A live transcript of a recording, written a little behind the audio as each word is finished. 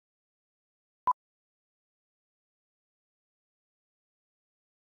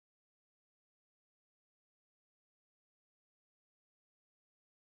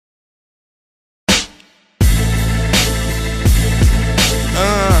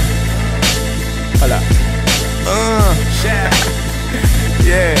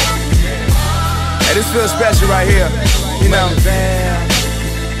Hey, this feels special right here, you know.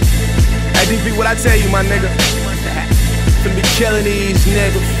 Hey, DP, what I tell you, my nigga? Finna be killing these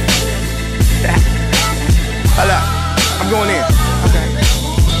niggas. Hold up, I'm going in. Okay.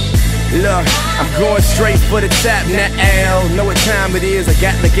 Look, I'm going straight for the top, now L. Know what time it is, I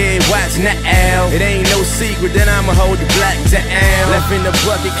got the game watch, now L. It ain't no secret that I'ma hold the black down. Left in the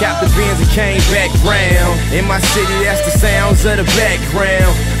bucket, cop the Benz and came back round. In my city, that's the sounds of the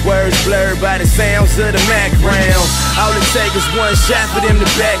background. Words blurred by the sounds of the background. All it takes is one shot for them to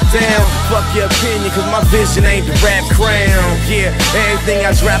back down. Fuck your opinion, cause my vision ain't the rap crown. Yeah, everything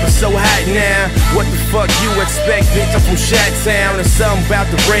I drop is so hot now. What the fuck you expect, bitch? I'm from Chi-Town. There's something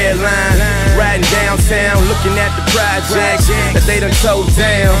about the red line. Riding downtown, looking at the projects that they done towed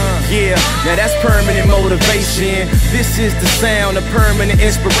down. Yeah, now that's permanent motivation. This is the sound of permanent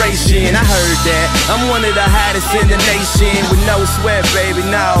inspiration. I heard that I'm one of the hottest in the nation, with no sweat, baby,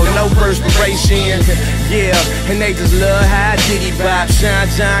 no perspiration. Yeah, and they just love how I diddy bop, Shine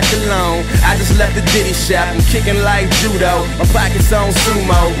John Cologne. I just left the Diddy shop, I'm kicking like judo. My pockets on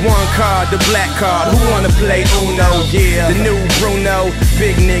sumo, one card, the black card. Who wanna play Uno? Yeah, the new Bruno,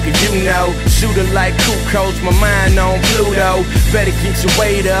 big nigga, you know. Shooter like Coach, my mind on Pluto. Better get your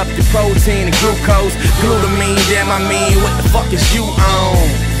weight up, your protein and glucose. Glutamine, damn I mean, what the fuck is you on?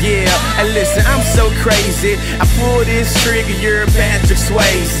 Yeah, and listen, I'm so crazy. I pull this trigger, you're Patrick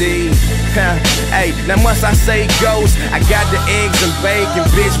Swayze. Hey, now must I say ghost? I got the eggs and bacon,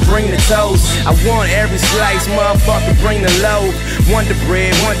 bitch, bring the toast. I want every slice, motherfucker, bring the loaf. Wonder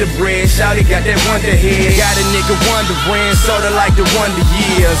bread, shawty got that wonder head. Got a nigga wondering, sorta like the Wonder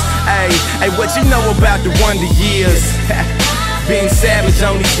Years. Hey, what you know about the Wonder Years? Been savage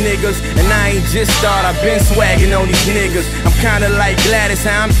on these niggas, and I ain't just started, I've been swagging on these niggas. I'm kinda like Gladys,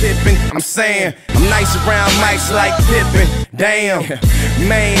 how I'm pippin'. I'm saying, I'm nice around mics like Pippin'. Damn,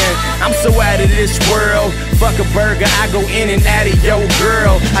 man, I'm so out of this world. Fuck a burger, I go in and out of your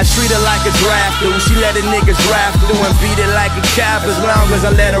girl. I treat her like a drive-thru, she let a nigga drive through and beat it like a cop as long as I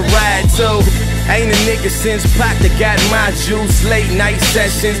let her ride too. Ain't a nigga since Pac that got my juice. Late night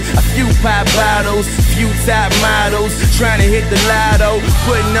sessions, a few pop bottles, few top models, trying to hit the lotto,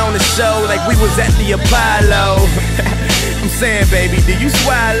 putting on a show like we was at the Apollo. I'm saying, baby, do you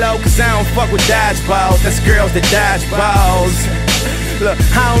swallow? Cause I don't fuck with dodgeballs, that's girls that dodge balls. Look,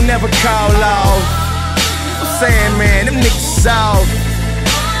 I don't never call off. I'm saying, man, them niggas soft.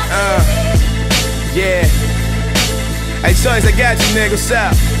 Yeah. Hey, Choice, I got you, nigga, what's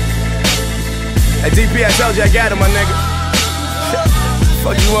up? Hey, DP, I told you I got him, my nigga.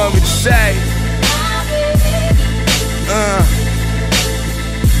 Fuck you want me to say?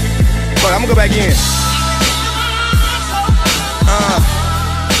 Fuck, I'ma go back in.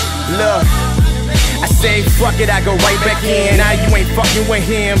 Look, I say fuck it, I go right back in. Now you ain't fucking with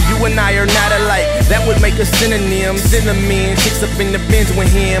him, you and I are not alike. That would make us synonyms, cinnamon. Chicks up in the bins with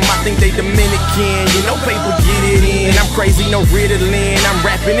him, I think they Dominican. You know Paypa get it in, I'm crazy, no Ritalin. I'm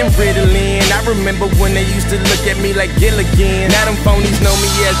rapping and riddling. I remember when they used to look at me like Gilligan. Now them phonies know me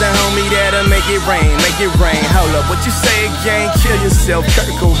as the homie that'll make it rain, make it rain. Hold up, what you say again? Kill yourself,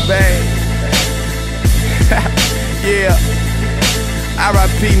 Kurt Cobain. Yeah,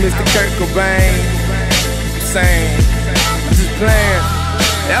 R.I.P. Mr. Kurt Cobain. Same, I'm just playing.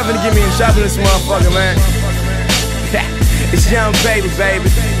 Y'all finna get me in trouble, this motherfucker, man. It's young baby. Baby.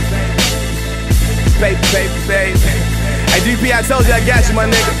 Hey, DP, I told you I got you, my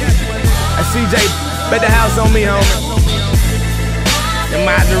nigga. Hey, CJ, bet the house on me, homie. The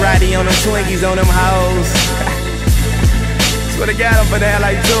Maserati on them Twinkies on them hoes. Swear to God, I'm for the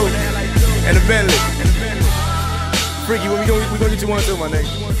LA too. And the Bentley. Freaky, we gonna get you one too, my nigga.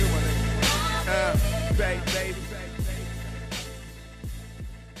 Baby.